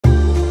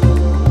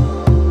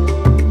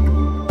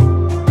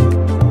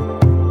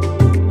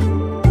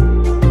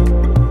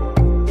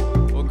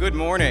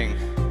morning.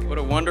 What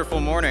a wonderful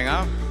morning,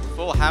 huh?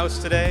 Full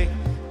house today.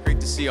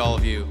 Great to see all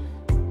of you.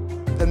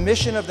 The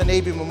mission of the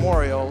Navy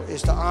Memorial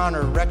is to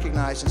honor,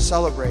 recognize, and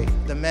celebrate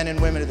the men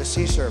and women of the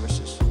sea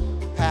services,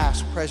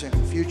 past, present,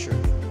 and future,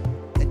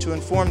 and to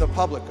inform the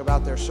public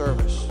about their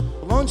service.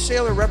 The Lone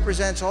Sailor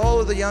represents all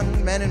of the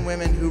young men and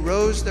women who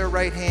rose their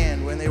right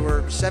hand when they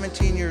were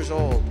 17 years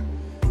old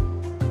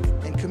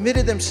and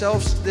committed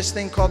themselves to this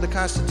thing called the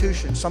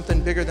Constitution,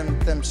 something bigger than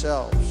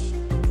themselves.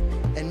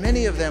 And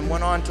many of them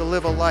went on to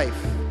live a life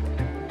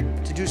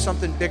to do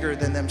something bigger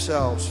than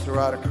themselves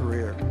throughout a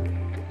career.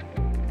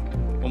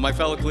 Well, my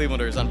fellow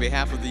Clevelanders, on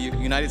behalf of the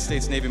United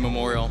States Navy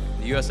Memorial,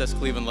 the USS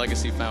Cleveland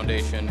Legacy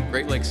Foundation,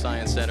 Great Lakes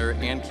Science Center,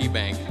 and Key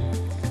Bank,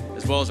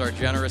 as well as our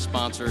generous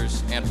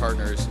sponsors and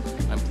partners,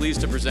 I'm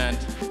pleased to present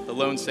the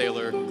Lone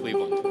Sailor,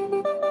 Cleveland.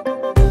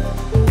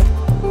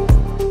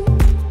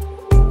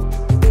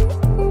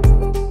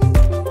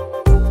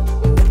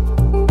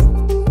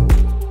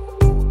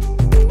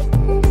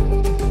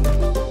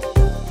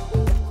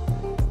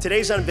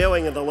 Today's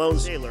unveiling of the Lone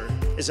Sailor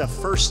is a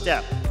first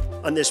step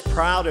on this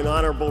proud and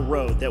honorable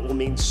road that will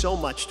mean so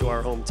much to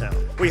our hometown.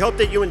 We hope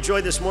that you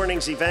enjoy this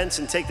morning's events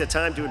and take the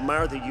time to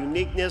admire the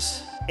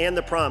uniqueness and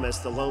the promise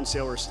the Lone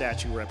Sailor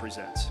statue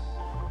represents.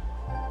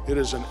 It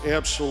is an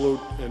absolute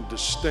and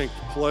distinct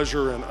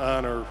pleasure and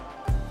honor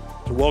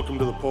to welcome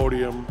to the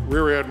podium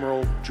Rear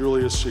Admiral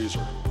Julius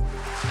Caesar.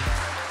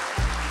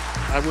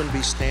 I wouldn't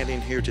be standing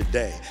here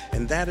today,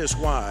 and that is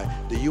why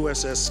the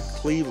USS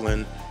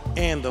Cleveland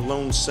and the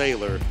Lone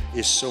Sailor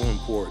is so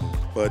important.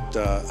 But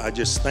I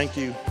just thank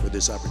you for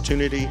this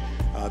opportunity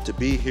to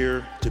be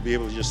here, to be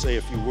able to just say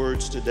a few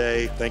words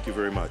today. Thank you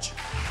very much.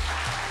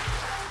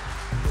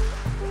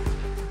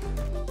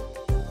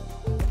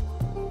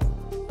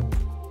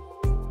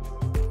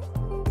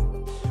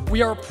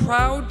 We are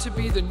proud to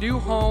be the new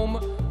home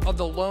of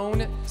the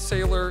Lone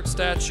Sailor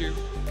statue.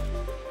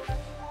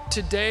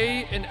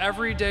 Today and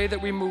every day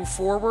that we move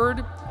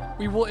forward,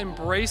 we will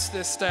embrace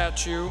this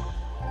statue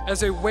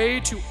as a way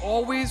to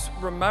always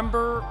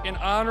remember and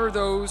honor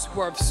those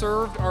who have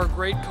served our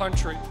great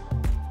country.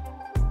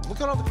 Look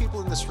at all the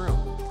people in this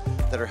room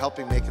that are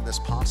helping making this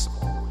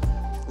possible.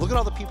 Look at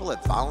all the people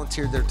that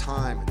volunteered their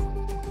time.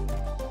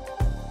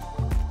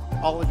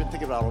 All I've been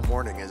thinking about all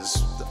morning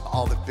is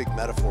all the big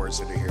metaphors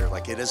that are here.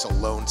 Like, it is a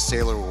lone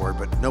sailor award,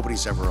 but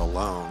nobody's ever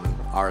alone,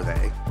 are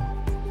they?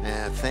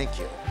 And thank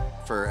you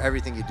for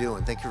everything you do,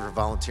 and thank you for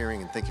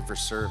volunteering, and thank you for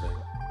serving.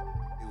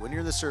 When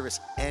you're in the service,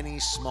 any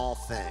small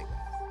thing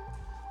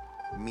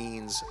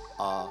means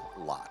a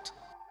lot.